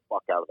you blow the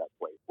fuck out of that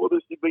place. Well,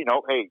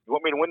 hey, you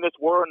want me to win this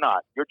war or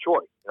not? Your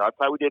choice. That's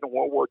how we did in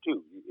World War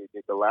II.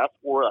 The last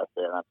war, I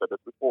said, and I said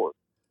this before,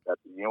 that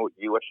what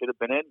U.S. should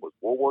have been in was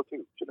World War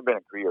II. Shouldn't have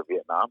been in Korea or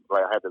Vietnam.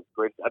 But I had the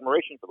greatest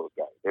admiration for those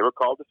guys. They were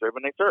called to serve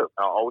and they served.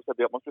 And I always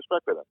had the utmost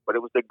respect for them. But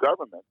it was the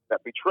government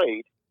that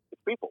betrayed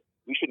its people.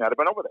 We should not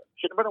have been over there.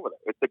 Shouldn't have been over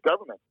there. It's the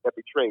government that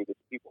betrayed its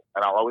people.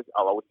 And I'll always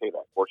say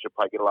that. Or should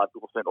probably get a lot of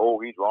people saying, "Oh,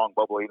 he's wrong,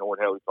 Bubba. You know what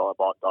the hell he's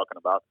talking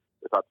about."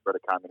 They thought spread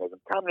of communism.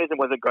 Communism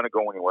wasn't going to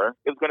go anywhere.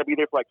 It was going to be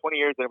there for like 20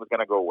 years, then it was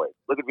going to go away.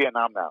 Look at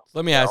Vietnam now.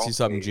 Let me ask you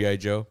something, G.I.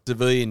 Joe.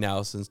 Civilian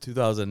now since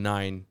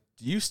 2009.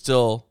 Do you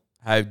still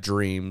have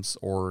dreams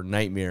or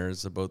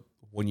nightmares about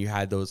when you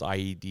had those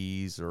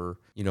IEDs or,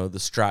 the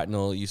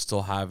shrapnel you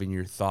still have in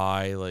your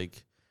thigh?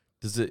 Like,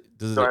 do I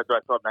still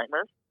have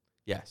nightmares?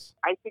 Yes.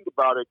 I think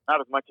about it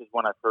not as much as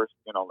when I first,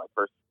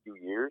 first few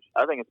years.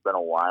 I think it's been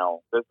a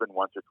while. There's been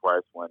once or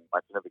twice when my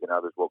significant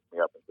others woke me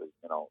up and said,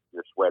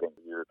 you're sweating,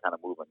 you're kind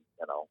of moving,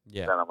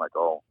 Yeah. Then I'm like,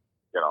 oh,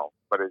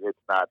 but it's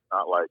not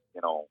like,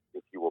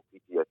 if you will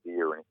PTSD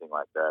or anything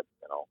like that,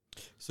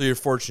 So you're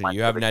fortunate.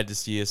 You haven't had to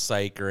see a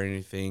psych or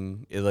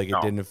anything. It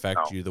didn't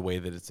affect you the way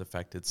that it's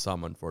affected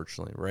some,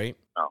 unfortunately, right?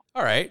 No.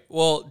 All right.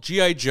 Well,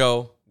 G.I.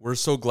 Joe, we're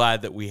so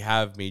glad that we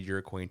have made your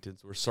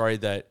acquaintance. We're sorry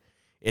that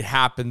it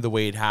happened the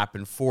way it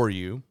happened for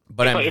you.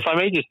 But if I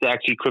may just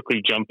actually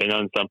quickly jump in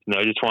on something,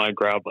 I just want to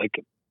grab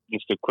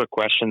just a quick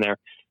question there.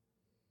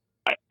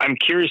 I'm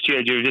curious,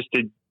 G.I. Joe, just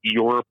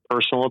your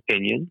personal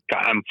opinion.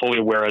 I'm fully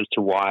aware as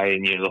to why,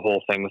 and the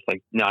whole thing with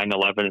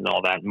 9/11 and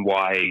all that, and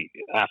why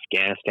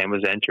Afghanistan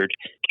was entered.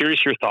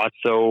 Curious your thoughts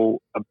though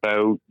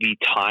about the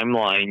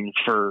timeline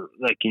for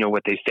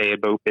what they say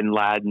about Bin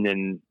Laden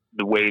and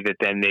the way that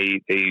then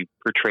they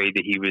portrayed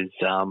that he was,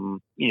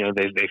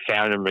 they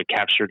found him or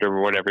captured him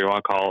or whatever you want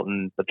to call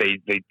it, but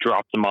they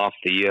dropped him off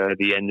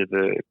the end of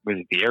the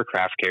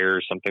aircraft carrier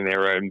or something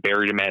there and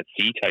buried him at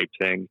sea type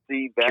thing.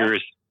 See that.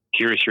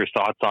 Curious your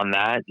thoughts on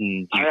that,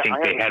 and do you think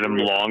they had him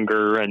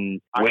longer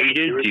and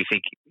waited? Do you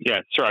think?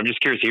 Yeah, sure. I'm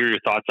just curious to hear your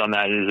thoughts on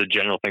that as a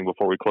general thing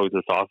before we close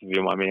this off. If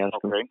you want me to ask.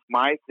 Okay.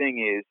 My thing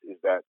is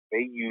that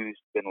they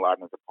used Bin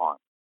Laden as a pawn.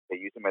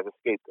 They used him as a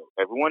scapegoat.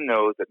 Everyone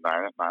knows that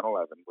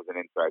 9/11 was an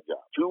inside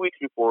job. 2 weeks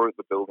before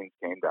the buildings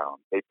came down,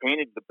 they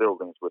painted the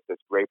buildings with this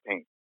gray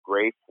paint,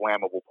 gray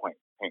flammable paint.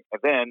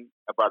 And then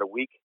about a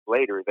week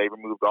later, they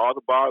removed all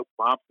the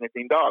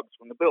bomb-sniffing dogs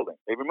from the building.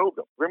 They removed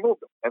them.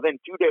 And then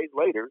 2 days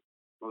later,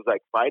 it was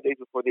like 5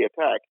 days before the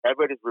attack,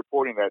 Everett is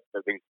reporting that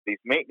these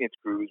maintenance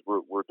crews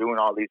were doing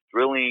all these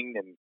drilling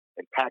and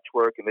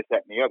patchwork and this,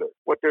 that, and the other.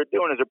 What they're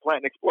doing is they're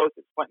planting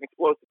explosives.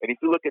 And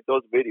if you look at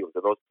those videos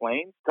of those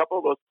planes, a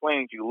couple of those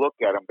planes, you look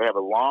at them, they have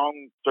a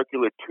long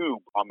circular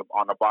tube on the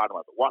bottom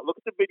of it. Look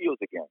at the videos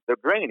again. They're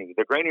grainy.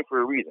 They're grainy for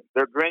a reason.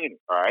 They're grainy,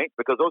 all right?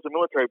 Because those are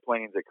military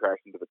planes that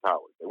crashed into the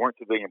towers. They weren't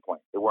civilian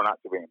planes. They were not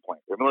civilian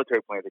planes. They're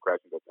military planes that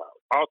crashed into the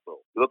towers.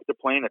 Also, you look at the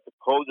plane that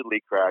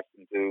supposedly crashed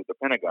into the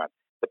Pentagon.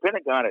 The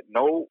Pentagon at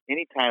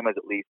any time has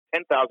at least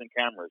 10,000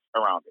 cameras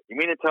around it. You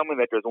mean to tell me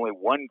that there's only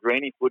one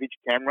grainy footage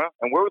camera?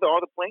 And where were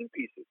all the plane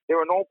pieces? There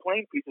were no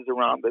plane pieces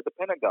around the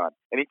Pentagon.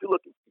 And if you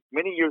look,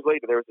 many years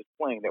later, there was this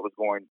plane that was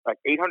going like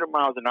 800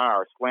 miles an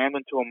hour, slammed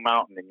into a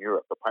mountain in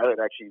Europe. The pilot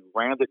actually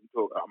rammed it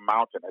into a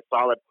mountain, a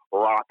solid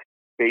rock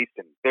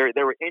basin. There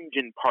were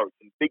engine parts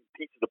and big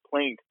pieces of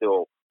plane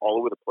still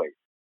all over the place.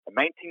 In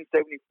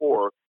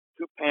 1974,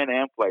 two Pan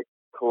Am flights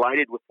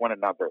collided with one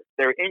another.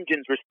 Their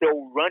engines were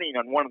still running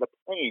on one of the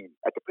planes.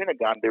 At the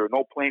Pentagon, there were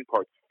no plane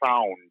parts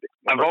found.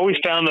 I've always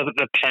found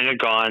the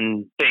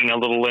Pentagon thing a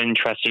little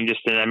interesting.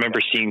 I remember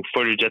seeing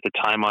footage at the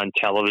time on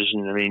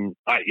television. I mean,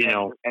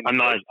 I'm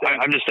not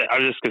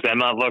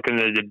looking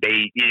to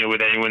debate,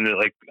 with anyone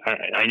that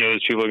I know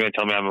there's people are going to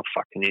tell me I'm a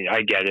fucking idiot.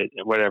 I get it,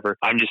 whatever.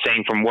 I'm just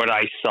saying from what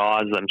I saw,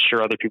 as I'm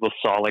sure other people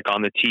saw,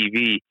 on the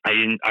TV,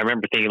 I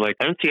remember thinking I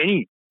don't see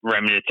any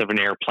remnants of an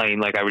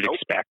airplane like I would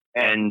expect.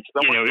 And,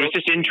 it was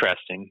just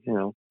interesting,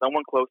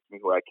 Someone close to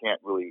me who I can't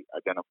really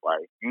identify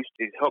used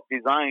to help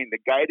design the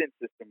guidance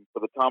system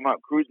for the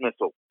Tomahawk cruise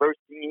missile. First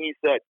thing he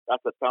said,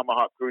 that's a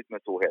Tomahawk cruise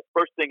missile hit.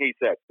 First thing he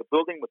said, the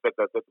building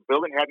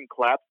hadn't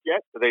collapsed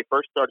yet, so they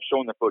first started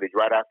showing the footage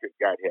right after it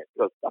got hit.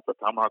 He goes, that's a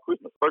Tomahawk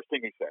cruise missile. First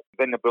thing he said.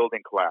 Then the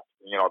building collapsed.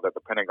 That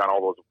the Pentagon,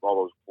 all those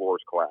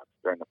floors collapsed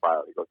during the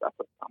fire. He goes, that's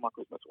a Tomahawk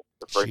cruise missile.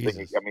 The first thing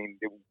that's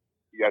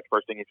the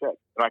first thing he said.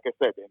 And like I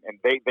said, and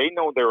they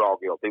know they're all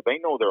guilty. They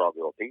know they're all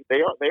guilty.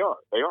 They are.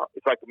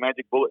 It's like the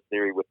magic bullet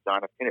theory with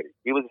John F. Kennedy.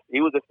 He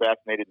was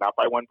assassinated not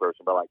by one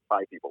person, but like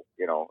 5 people.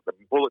 The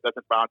bullet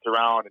doesn't bounce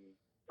around and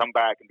come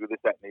back and do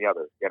this, that, and the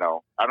other.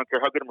 I don't care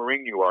how good a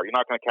Marine you are. You're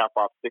not going to cap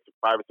off 5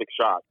 or 6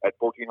 shots at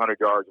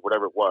 1,400 yards,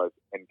 whatever it was,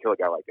 and kill a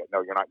guy like that.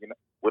 No, you're not.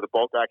 With a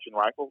bolt-action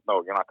rifle?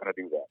 No, you're not going to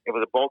do that. It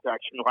was a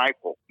bolt-action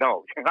rifle.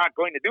 No, you're not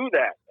going to do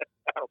that.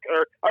 I don't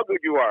care how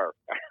good you are.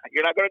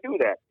 You're not going to do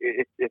that.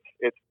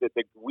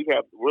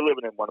 We're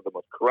living in one of the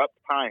most corrupt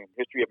times in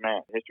history of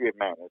man. It's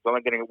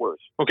only getting worse.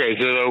 Okay,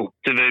 so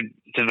to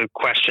the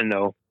question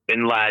though,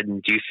 Bin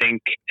Laden, do you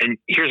think? And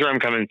here's where I'm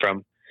coming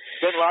from.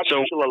 Bin Laden's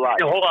still alive.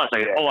 Hold on a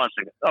second.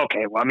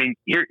 Okay, well, I mean,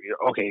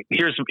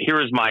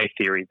 here's my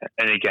theory.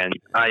 And again,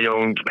 I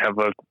don't have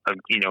a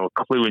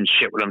clue and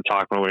shit what I'm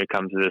talking about when it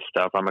comes to this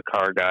stuff. I'm a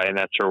car guy, and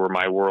that's where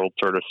my world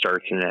sort of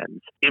starts and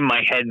ends. In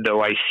my head,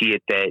 though, I see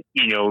it that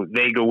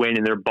they go in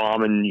and they're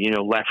bombing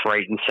left,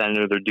 right, and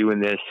center. They're doing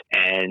this,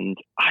 and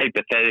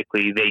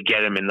hypothetically, they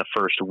get them in the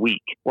first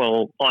week.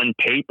 Well, on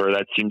paper,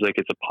 that seems like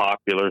it's a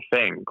popular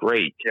thing.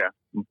 Great. Yeah.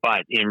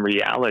 But in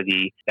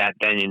reality, that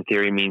then in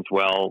theory means,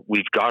 well,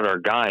 we've got our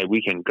guy,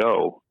 we can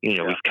go. We've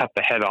cut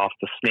the head off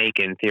the snake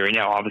in theory.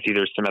 Now, obviously,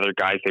 there's some other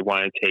guys they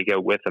want to take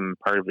out with him,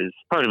 part of his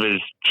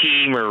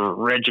team or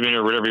regiment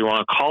or whatever you want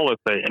to call it.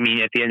 But I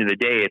mean, at the end of the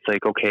day, it's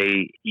like,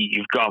 okay,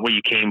 you've got what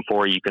you came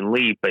for, you can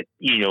leave. But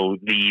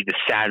the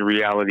sad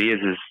reality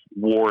is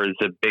war is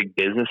a big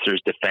business.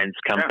 There's defense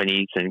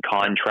companies and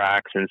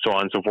contracts and so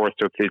on and so forth.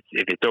 So if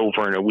it's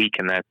over in a week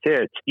and that's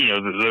it,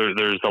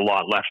 there's a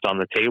lot left on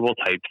the table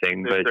type thing.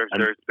 There's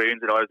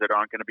billions of dollars that's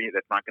not going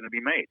to be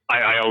made.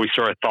 I always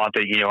sort of thought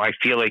that, I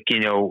feel like,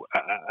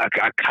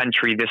 a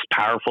country this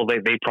powerful,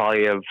 they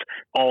probably have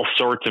all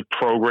sorts of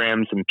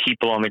programs and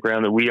people on the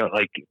ground that we don't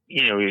like,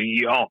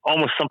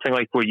 almost something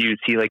like what you'd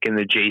see like in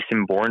the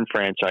Jason Bourne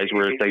franchise,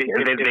 where it's like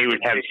they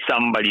would have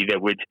somebody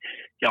that would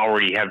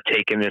already have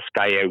taken this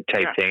guy out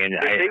type thing. And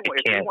if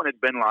they wanted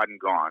Bin Laden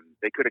gone,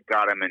 they could have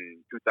got him in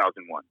 2001.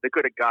 They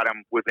could have got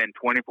him within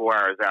 24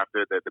 hours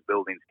after the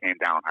buildings came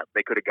down.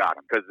 They could have got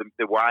him. Because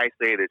why I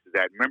say this is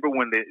that, remember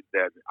when the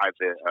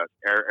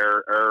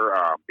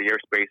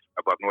airspace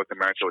above North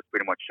America was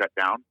pretty much shut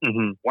down?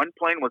 Mm-hmm. One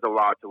plane was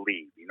allowed to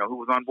leave. You know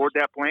who was on board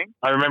that plane?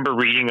 I remember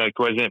reading, like,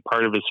 wasn't it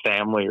part of his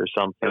family or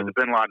something? It was the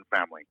Bin Laden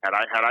family. Had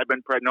I been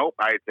pregnant, nope,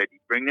 I had said,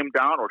 bring them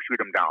down or shoot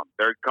them down.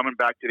 They're coming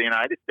back to the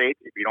United States.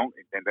 If you don't,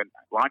 and then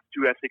launch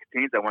 2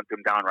 F-16s, I want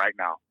them down right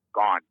now.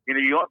 Gone.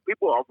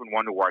 People often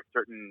wonder why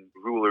certain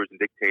rulers and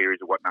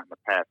dictators or whatnot in the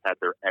past had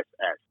their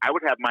SS. I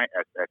would have my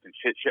SS, and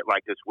shit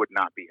like this would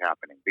not be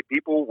happening. The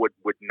people would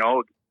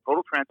know,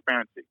 total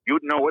transparency.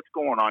 You'd know what's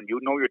going on.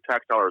 You'd know your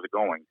tax dollars are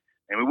going.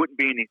 And we wouldn't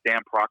be in these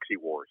damn proxy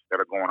wars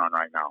that are going on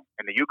right now.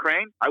 In the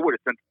Ukraine, I would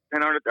have sent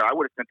 1,000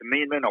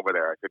 men over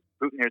there. I said,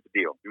 Putin, here's the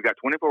deal. You got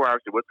 24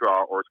 hours to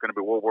withdraw, or it's going to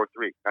be World War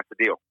III. That's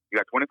the deal. You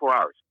got 24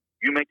 hours.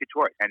 You make the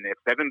choice. And if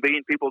 7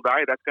 billion people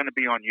die, that's going to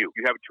be on you.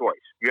 You have a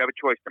choice. You have a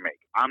choice to make.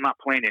 I'm not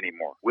playing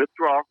anymore.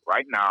 Withdraw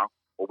right now,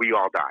 or we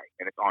all die.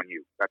 And it's on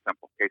you. That's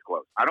simple. Case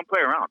closed. I don't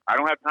play around. I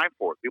don't have time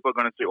for it. People are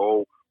going to say,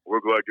 oh, we're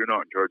glad you're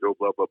not in charge. Oh,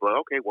 blah, blah,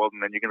 blah. Okay, well,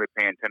 then you're going to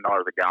be paying $10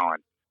 a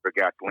gallon for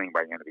gasoline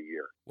by the end of the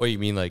year. What,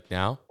 you mean like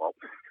now? Well,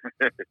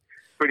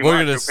 we're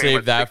going to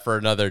save that for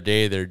another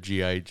day there,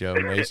 G.I. Joe.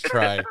 Nice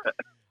try.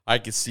 I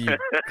can see you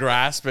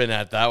grasping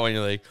at that one.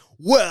 You're like,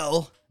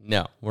 well,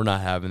 no, we're not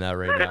having that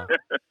right now.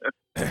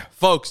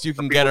 Folks, you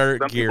can get our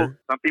gear.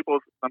 Some people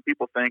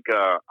think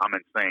I'm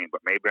insane,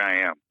 but maybe I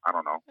am. I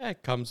don't know.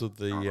 It comes with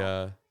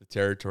the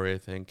territory, I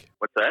think.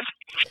 What's that?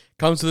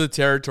 Comes with the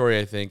territory,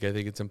 I think. I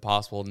think it's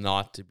impossible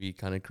not to be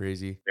kind of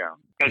crazy. Yeah.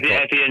 At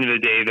the end of the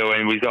day, though,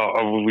 and we've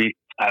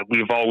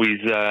always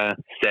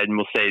said, and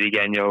we'll say it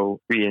again,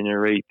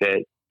 reiterate that,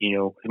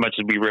 as much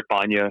as we rip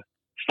on you,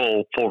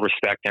 full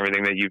respect and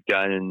everything that you've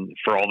done, and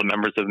for all the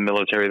members of the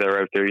military that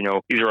are out there,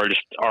 these are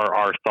just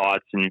our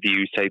thoughts and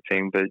views type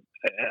thing. But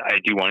I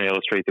do want to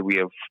illustrate that we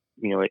have,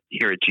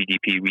 here at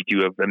GDP, we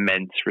do have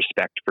immense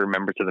respect for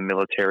members of the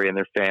military and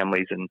their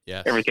families and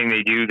everything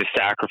they do, the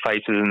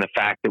sacrifices, and the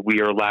fact that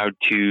we are allowed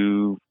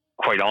to,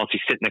 quite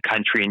honestly, sit in the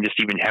country and just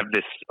even have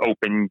this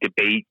open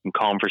debate and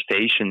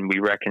conversation. We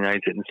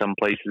recognize that in some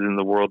places in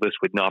the world, this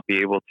would not be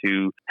able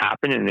to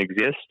happen and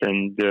exist.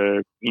 And,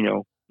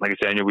 like I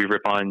said, I know we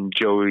rip on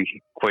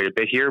Joey quite a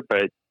bit here,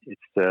 but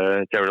it's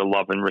out of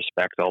love and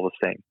respect all the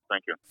same.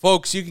 Thank you.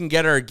 Folks, you can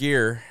get our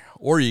gear,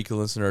 or you can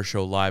listen to our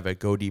show live at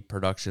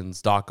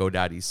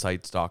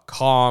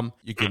godeepproductions.godaddysites.com.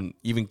 You can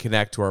even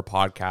connect to our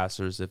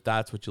podcasters. If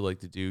that's what you like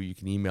to do, you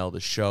can email the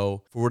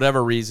show. For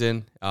whatever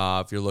reason,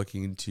 if you're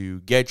looking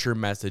to get your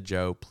message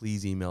out,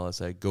 please email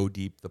us at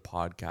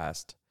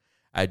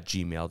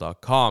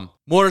godeepthepodcast@gmail.com.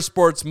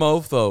 Motorsports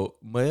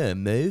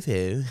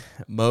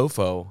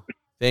Mofo.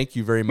 Thank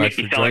you very much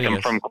for joining us. You sound like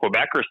I'm from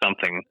Quebec or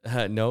something.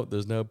 No,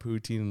 there's no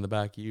poutine in the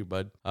back of you,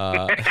 bud.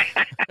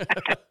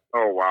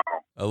 Oh, wow.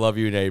 I love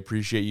you, and I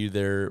appreciate you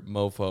there,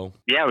 Mofo.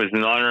 Yeah, it was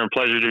an honor and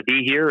pleasure to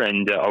be here,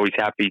 and always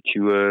happy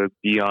to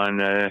be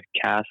on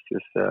cast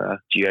with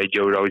G.I.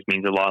 Joe. It always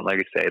means a lot, like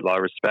I say, a lot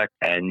of respect.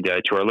 And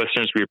to our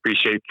listeners, we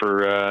appreciate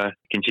for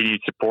continued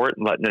support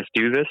and letting us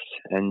do this.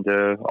 And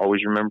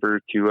always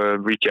remember to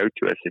reach out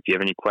to us if you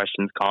have any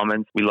questions,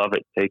 comments. We love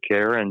it. Take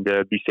care, and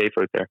be safe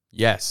out there.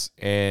 Yes,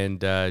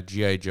 and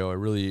G.I. Joe, I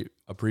really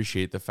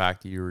appreciate the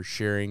fact that you were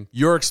sharing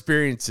your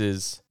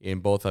experiences in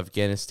both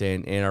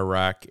Afghanistan and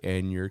Iraq,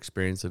 and your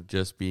experience of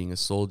just being a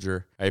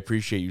soldier. I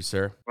appreciate you,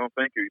 sir. Well,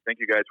 thank you. Thank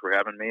you guys for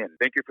having me, and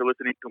thank you for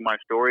listening to my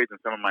stories and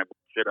some of my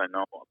bullshit. I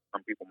know some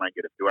people might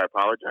get it. Do I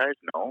apologize?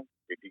 No.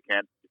 If you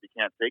can't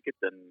take it,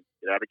 then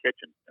get out of the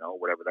kitchen.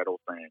 Whatever that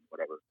old saying,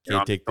 whatever.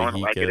 Can't take the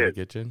heat out of the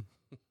kitchen.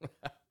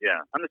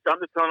 Yeah, I'm just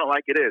telling it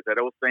like it is. That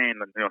old saying,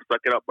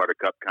 suck it up,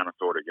 buttercup, kind of,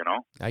 sort of,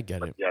 I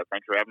get it. Yeah,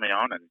 thanks for having me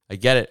on. And I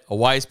get it. A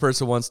wise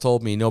person once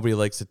told me nobody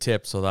likes to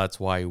tip, so that's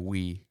why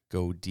we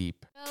go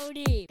deep. Go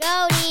deep.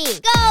 Go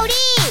deep. Go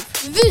deep.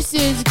 This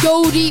is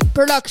Go Deep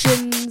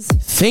Productions.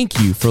 Thank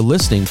you for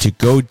listening to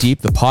Go Deep,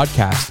 the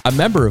podcast, a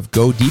member of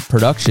Go Deep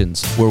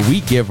Productions, where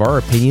we give our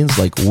opinions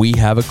like we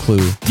have a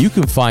clue. You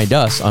can find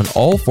us on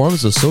all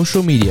forms of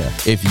social media.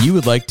 If you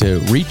would like to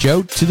reach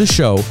out to the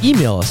show,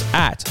 email us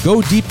at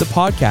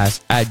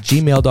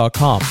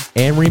godeepthepodcast@gmail.com.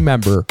 And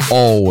remember,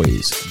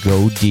 always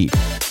go deep.